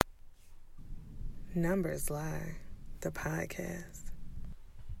Numbers Lie, the podcast.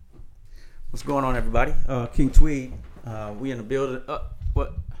 What's going on, everybody? King Tweed. We in the building.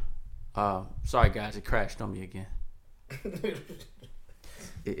 What? Sorry, guys. It crashed on me again.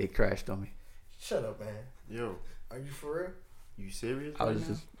 It crashed on me. Shut up, man. Yo, Are you for real? you serious? I was right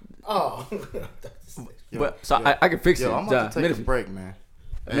just. Oh. Yo, But so yo, I can fix it. Yo, I'm about to take a break, man.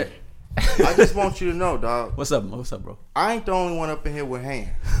 Hey, I just want you to know, dog. What's up? What's up, bro? I ain't the only one up in here with hands.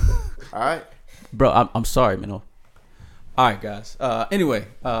 All right. Bro, I'm sorry, man. All right, guys. Anyway,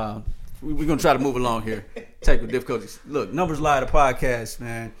 we're gonna try to move along here. Technical difficulties. Look, Numbers Lie, the podcast,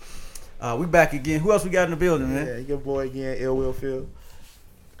 man. We back again. Who else we got in the building, man? Yeah, your boy again, Ill Will Phil.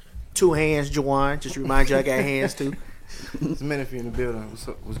 Two hands, Juwan. Just remind you I got hands too. It's Menifee in the building.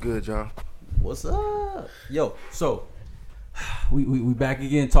 What's good, y'all? What's up? Yo, so we back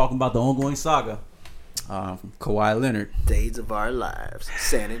again talking about the ongoing saga. Kawhi Leonard. Days of our lives,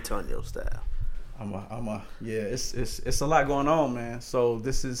 San Antonio style. Yeah, it's a lot going on, man. So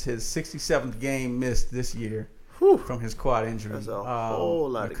this is his 67th game missed this year from his quad injury. That's a whole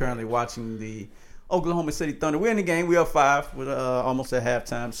lot. We're currently watching the Oklahoma City Thunder. We're in the game. We up 5 with almost at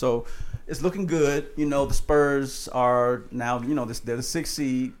halftime. So it's looking good. You know, the Spurs are now, they're the 6th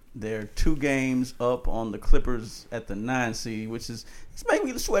seed. They're 2 games up on the Clippers at the 9 seed, which is it's making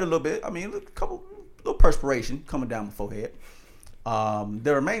me sweat a little bit. I mean, little perspiration coming down my forehead.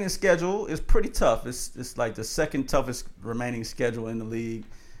 The remaining schedule is pretty tough. It's like the second toughest remaining schedule in the league.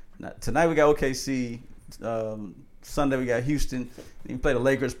 Tonight we got OKC. Sunday we got Houston. Then we play the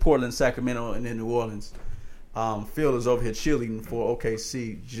Lakers, Portland, Sacramento, and then New Orleans. Phil is over here cheerleading for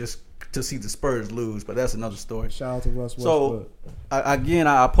OKC just to see the Spurs lose, but that's another story. Shout out to Russ So,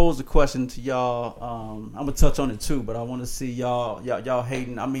 I posed the question to y'all. I'm gonna touch on it too, but I want to see y'all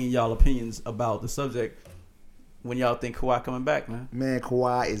hating. I mean, y'all opinions about the subject. When y'all think Kawhi coming back, man? Man,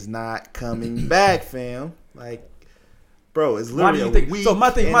 Kawhi is not coming back, fam. Like, bro, it's Why literally do you think? a week So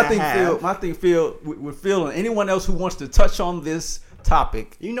my thing, Phil. with Phil and anyone else who wants to touch on this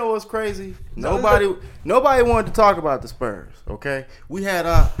topic. You know what's crazy? Nobody wanted to talk about the Spurs. Okay, we had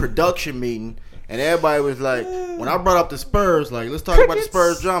our production meeting, and everybody was like, when I brought up the Spurs, like, let's talk about the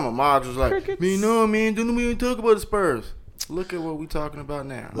Spurs drama. Moggs was like, don't we talk about the Spurs? Look at what we talking about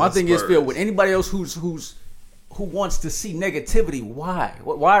now. My thing is, Phil, with anybody else who wants to see negativity, why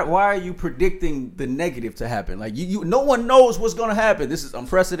are you predicting the negative to happen? Like you no one knows what's going to happen. This is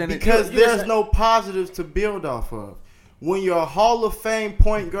unprecedented. Because there's no positives to build off of. When your Hall of Fame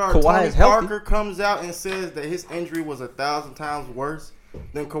point guard Kawhi Tony Parker comes out and says that his injury was 1,000 times worse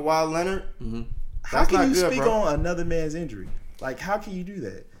than Kawhi Leonard, How can you good, speak bro. on another man's injury? Like, how can you do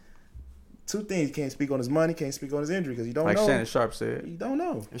that? Two things: you can't speak on his money, can't speak on his injury because you don't like know. Shannon Sharp said. You don't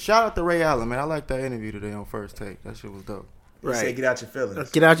know. And shout out to Ray Allen, man. I like that interview today on First Take. That shit was dope. He said, get out your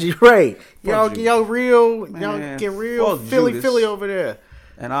feelings. Get out your right. Y'all Judas. get real. Man, Y'all get real fuck Philly Judas. over there.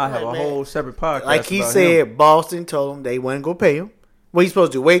 And I have a man. whole separate podcast. Like he about said, him. Boston told him they wasn't gonna pay him. What he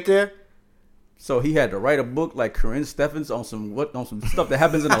supposed to do? Wait there? So he had to write a book like Corinne Steffens on some stuff that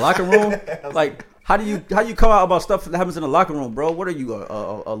happens in the locker room. Like how do you come out about stuff that happens in the locker room, bro? What are you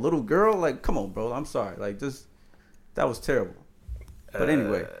a little girl? Like come on, bro. I'm sorry. Like that was terrible. But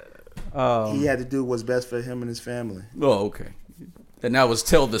anyway, He had to do what's best for him and his family. oh okay. And that was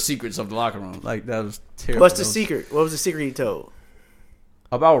tell the secrets of the locker room. Like that was terrible. What's the secret? What was the secret he told?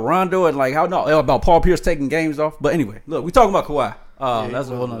 About Rondo and like about Paul Pierce taking games off. But anyway, look, we talking about Kawhi. That's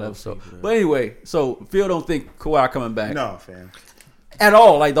a whole nother episode. But anyway, so Phil don't think Kawhi coming back No, fam. at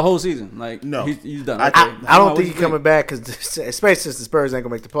all, like the whole season. Like No. he's done. I- Okay. I don't What think you he's coming back because, especially since the Spurs ain't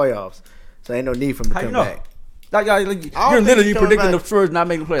gonna make the playoffs, so ain't no need for him to How you come know? back. Like, you're think literally he's coming predicting back. the Spurs not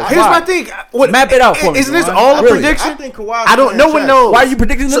making the playoffs. Here's Why? my thing. What, Map it out for me. Isn't this Juwan. all a Really? prediction? I think Kawhi. I don't. No one knows. Why are you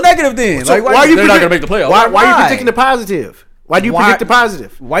predicting the negative then? So like, why are you they're not predict- gonna make the playoffs? Why are you predicting the positive? Why do you predict the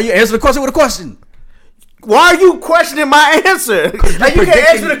positive? Why you answer the question with a question? Why are you questioning my answer? Like you can't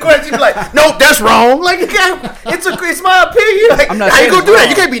answer the question. You be like, nope, that's wrong. Like you can't, it's my opinion. Like, I'm not how saying you gonna it's do that? wrong.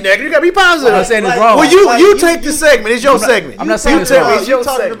 You can't be negative. You gotta be positive. I'm not saying it's Like, wrong. Well, you Like, take the segment. It's your segment. I'm not saying You it's tell wrong. me it's your You're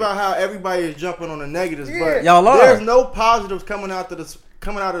talking segment. about how everybody is jumping on the negatives, Yeah. but Y'all are. there's no positives coming out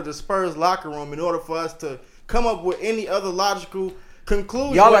of the Spurs locker room in order for us to come up with any other logical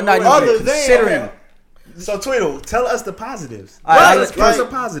conclusion. Y'all are not other even considering. So, Tweedle, tell us the positives. First First,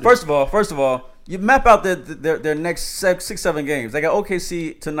 positive. First of all, you map out their next 6-7 games. They got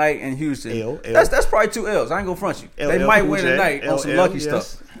OKC tonight and Houston. L. That's probably 2 L's. I ain't gonna front you. They L, might Cool win J. tonight on some L, lucky yes.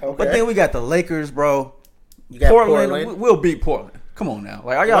 stuff. Okay. But then we got the Lakers, bro. You got Portland. We'll beat Portland. Come on now.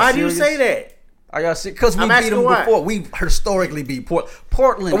 Like, are y'all Why serious? do you say that? Are y'all serious? Because we I'm beat asking them why. before. We historically beat Portland.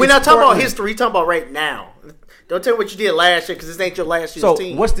 But we're it's not talking about Portland. history. We're talking about right now. Don't tell me what you did last year because this ain't your last year's So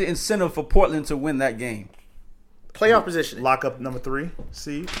team. what's the incentive for Portland to win that game? Playoff positioning? Lock up number 3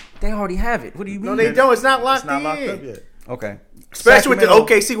 seed. They already have it. What do you mean? No, they don't. It's not locked It's not in. locked up yet. Okay. Especially with the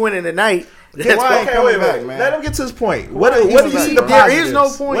Sacramento- OKC winning tonight. That's Kawhi why. ain't coming back, man. Let him get to his point. What ain't do coming you back, see the bro? There positives? is no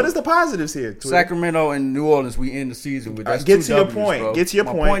point. What is the positives here? Twitter? Sacramento and New Orleans, we end the season with that's Get two to your W's, point. bro. Get to your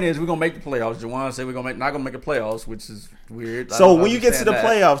My point. point is we're gonna make the playoffs. Jawan said we're not gonna make the playoffs, which is weird. I So don't when you get to the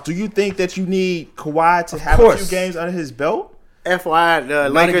understand playoffs, do you think that you need Kawhi to have a course. few games under his belt? FYI, the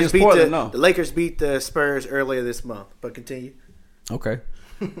Not Lakers against beat Portland, the no. Lakers beat the Spurs earlier this month. But continue. that. Okay.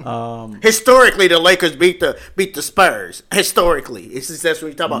 Historically, the Lakers beat the Spurs. Historically, that's what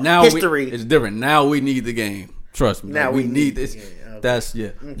you're talking about. Now History. it's different. Now we need the game. Trust me. Now Like, we we need need the this. game. Okay. That's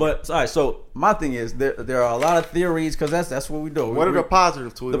But all right. So my thing is there are a lot of theories because that's what we do. What are the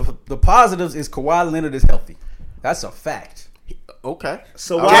positives to it? The positives is Kawhi Leonard is healthy. That's a fact. Okay.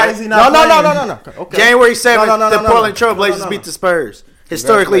 So why is he not No. playing? Okay. January 7th, No. the Portland Trailblazers beat the Spurs.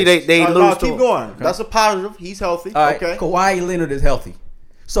 Historically, they No, lose to keep them. going. That's a positive. He's healthy. All right. Okay. Kawhi Leonard is healthy.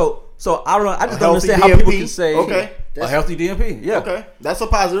 So I don't know. I just don't healthy understand how people DMP. can say Okay. a healthy DMP. Yeah. Okay. That's a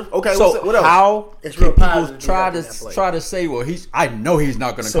positive. Okay. So what else? how It's can real people positive try to be healthy in that try to say, well, I know he's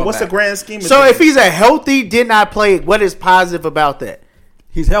not going to So come what's back. the grand scheme of So things? if he's a healthy, did not play, what is positive about that?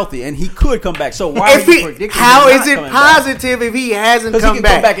 He's healthy and he could come back. So why If are you he, predicting how he's is not it coming back? positive if he hasn't Because he come can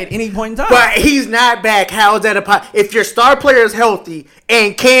back? come back at any point in time. But he's not back. How is that a positive? If your star player is healthy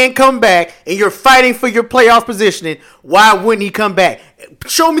and can come back and you're fighting for your playoff positioning, why wouldn't he come back?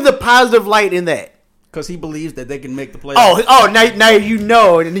 Show me the positive light in that. Because he believes that they can make the playoffs. Now you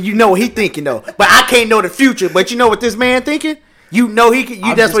know, and you know what he thinking though. But I can't know the future. But you know what this man thinking? You know he can. I'm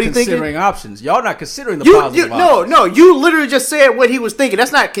That's just what he thinking. considering options. Y'all not considering the You positive no, options. no. You literally just said what he was thinking.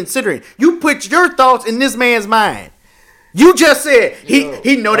 That's not considering. You put your thoughts in this man's mind. You just said he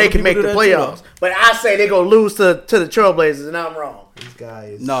know they other can make people the do that too, playoffs, but I say they're gonna lose to the Trailblazers, and I'm wrong. These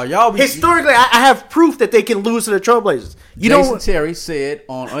guys. No, y'all be Historically, I have proof that they can lose to the Trailblazers. You Jason don't. Terry said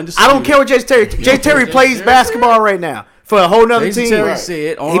on Undisputed. I don't care what Jason Terry. Jason Terry plays basketball right now for a whole nother Jason team. Terry Right.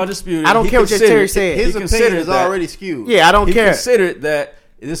 said on He- Undisputed. I don't care what Jason Terry said. His opinion is already skewed. Yeah, I don't He care. considered that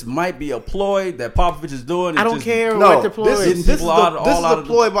this might be a ploy that Popovich is doing. I It's don't just- care No, what the ploy this is. is people out- all out a of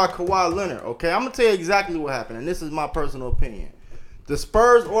the- ploy by Kawhi Leonard. Okay, I'm gonna tell you exactly what happened, and this is my personal opinion. The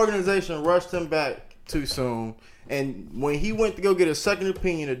Spurs organization rushed him back too soon, and when he went to go get a second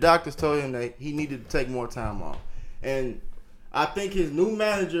opinion, the doctors told him that he needed to take more time off. And I think his new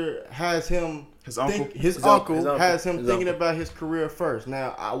manager has him. His uncle? His His uncle uncle. has him His thinking uncle. about his career first.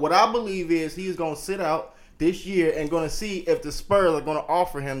 Now, what I believe is he's going to sit out this year and going to see if the Spurs are going to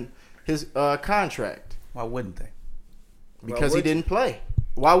offer him his contract Why wouldn't they? because he would didn't play.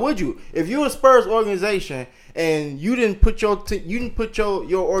 Why would you? If you're a Spurs organization and you didn't put your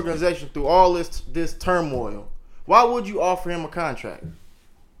organization through all this turmoil, why would you offer him a contract,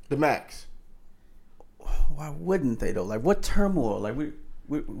 the max? Why wouldn't they though? Like what turmoil? Like we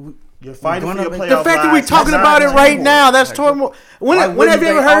You're fighting we're for your gonna- playoff The fact that we're lives. talking That's about not it right turmoil. now, that's Like, turmoil. why When have wouldn't you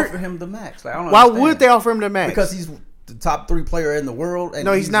they ever heard? offer him the max? Like, I don't Why understand. would they offer him the max? Because he's the top 3 player in the world. And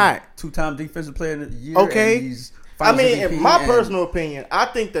No, he's not. 2-time defensive player of the year. Okay. And he's I finals mean, MVP in my and- personal opinion, I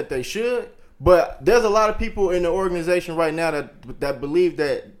think that they should. But there's a lot of people in the organization right now that believe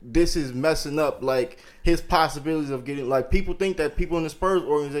that this is messing up, like his possibilities of getting. Like people think that people in the Spurs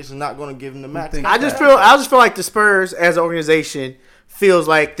organization are not going to give him the max. think- I just feel like the Spurs as an organization feels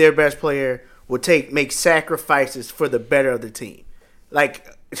like their best player will make sacrifices for the better of the team. Like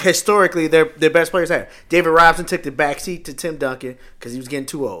historically, their best players have. David Robinson took the backseat to Tim Duncan because he was getting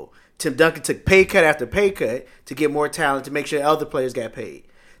too old. Tim Duncan took pay cut after pay cut to get more talent to make sure other players got paid.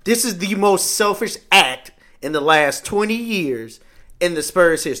 This is the most selfish act in the last 20 years in the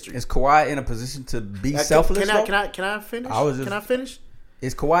Spurs history. Is Kawhi in a position to be selfless? Can though? I finish? I was just- Can I finish?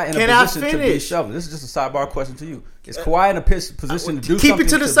 Is Kawhi in Can a I position to be finish? selfless? This is just a sidebar question to you. Is Kawhi in a position to do Keep something it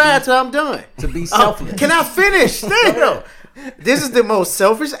to the be- side till I'm done. to be selfless? Can I finish? Damn. This is the most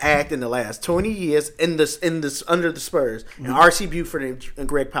selfish act in the last 20 years in this under the Spurs and R.C. Buford and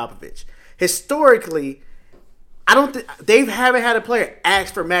Greg Popovich. Historically, I don't they haven't had a player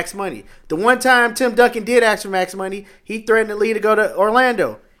ask for max money. The one time Tim Duncan did ask for max money, he threatened the league to go to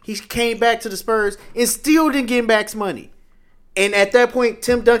Orlando. He came back to the Spurs and still didn't get max money. And at that point,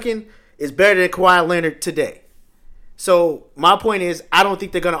 Tim Duncan is better than Kawhi Leonard today. So my point is, I don't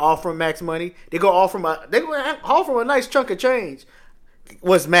think they're going to offer him max money. They're going to offer him a nice chunk of change.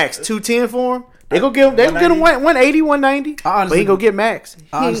 What's max? 210 for him? They go give him. They get him 180, 190. But he go get max.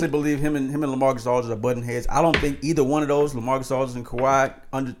 I honestly believe him and LaMarcus Aldridge are button heads. I don't think either one of those, LaMarcus Aldridge and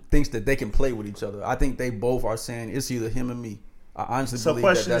Kawhi, thinks that they can play with each other. I think they both are saying it's either him and me. I honestly So believe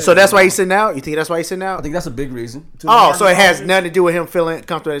question that's is- So that's why he's sitting out. You think that's why he's sitting I out? think that's a big reason. Oh, so it has Aldridge- nothing to do with him feeling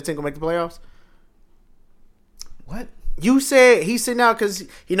comfortable that the team can make the playoffs. What? You said he's sitting out because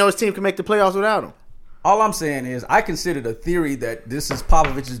he knows his team can make the playoffs without him. All I'm saying is, I consider the theory that this is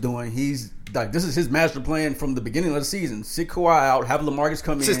Popovich is doing. He's like, this is his master plan from the beginning of the season. Sit Kawhi out, have LaMarcus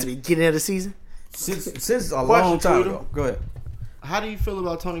come Since the in. beginning of the season. Since a long time Tweedle. ago. Go ahead. How do you feel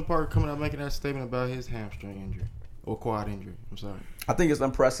about Tony Parker coming out making that statement about his hamstring injury or quad injury? I'm sorry. I think it's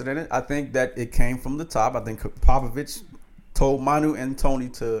unprecedented. I think that it came from the top. I think Popovich told Manu and Tony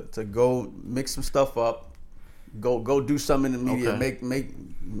to go mix some stuff up, go do something in the media, Okay.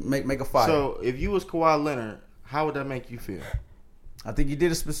 make a fire. So if you was Kawhi Leonard, how would that make you feel? I think he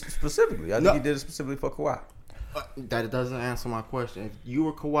did it specifically. I No. think he did it specifically for Kawhi. That doesn't answer my question. If you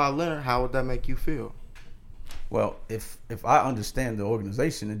were Kawhi Leonard, how would that make you feel? Well, if I understand the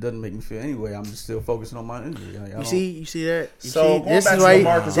organization, it doesn't make me feel anyway. I'm just still focusing on my injury. Like, I You don't- see that? You So see, going this back is to why.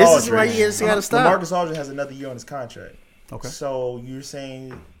 LaMarcus This is Aldridge, why he got to stop. LaMarcus Aldridge has another year on his contract. Okay. So you're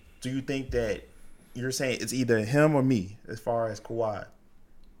saying, do you think that you're saying it's either him or me as far as Kawhi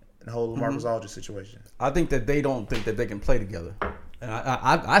and the whole LaMarcus Aldridge situation? I think that they don't think that they can play together, and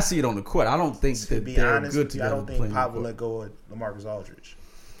I see it on the court. I don't think To that be they're honest, good with you, together. I don't think playing Pop on will the let court. go of LaMarcus Aldridge.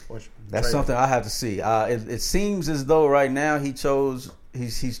 Or That's trade something him. I have to see. It seems as though right now he's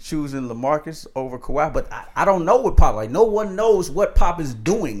choosing LaMarcus over Kawhi, but I don't know what Pop like. No one knows what Pop is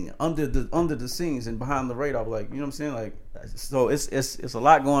doing under the scenes and behind the radar. Like, you know what I'm saying? Like, so it's a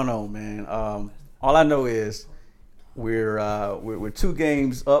lot going on, man. All I know is we're 2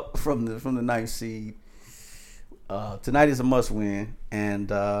 games up from the 9th seed. Tonight is a must win, and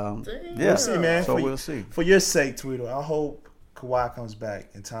yeah, We'll see, man. So For- we'll see. For your sake, Tweedle, I hope Kawhi comes back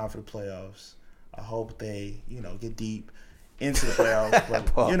in time for the playoffs. I hope they, get deep into the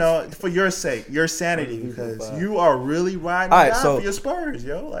playoffs. But, for your sake, your sanity, because you are really riding All right, down so- for your Spurs,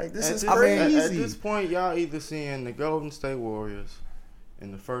 yo. Like, this is At crazy. this point, y'all either seeing the Golden State Warriors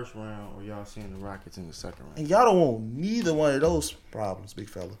in the first round or y'all seeing the Rockets in the second round. And y'all don't want neither one of those problems, big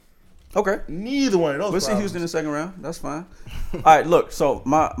fella. Okay. Neither one of those We'll see problems. Houston in the second round. That's fine. All right, look. So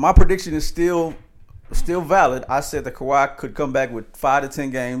my prediction is still valid. I said that Kawhi could come back with 5 to 10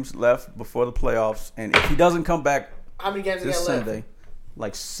 games left before the playoffs, and if he doesn't come back How many games he this got left? Sunday,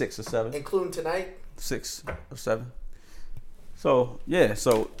 like 6 or 7, Including tonight? 6 or 7. So yeah,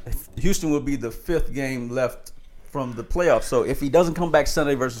 so Houston will be the 5th game left from the playoffs. So if he doesn't come back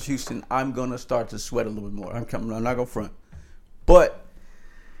Sunday versus Houston, I'm gonna start to sweat a little bit more. I'm not gonna front, but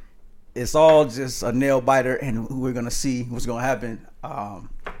it's all just a nail biter, and we're gonna see what's gonna happen.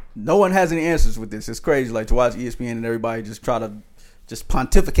 No one has any answers with this. It's crazy, like to watch ESPN and everybody just try to just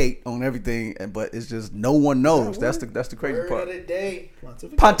pontificate on everything, but it's just no one knows. That's the crazy Word part. of the day.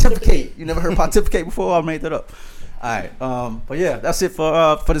 Pontificate. You never heard pontificate before? I made that up. All right. But yeah, that's it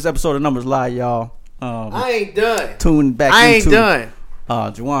for this episode of Numbers Live, y'all. I ain't done. Tune back. I ain't into, done.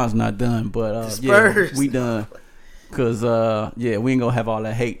 Juwan's not done, but yeah, Spurs. we done. Cause yeah, we ain't gonna have all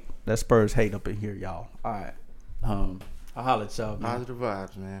that hate, that Spurs hate up in here, y'all. All right. I'll holler at y'all, man. Positive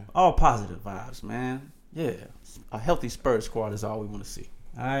vibes, man. All positive vibes, man. Yeah, a healthy Spurs squad is all we want to see.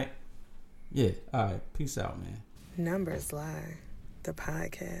 All right. Yeah. All right. Peace out, man. Numbers Lie, the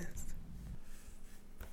podcast.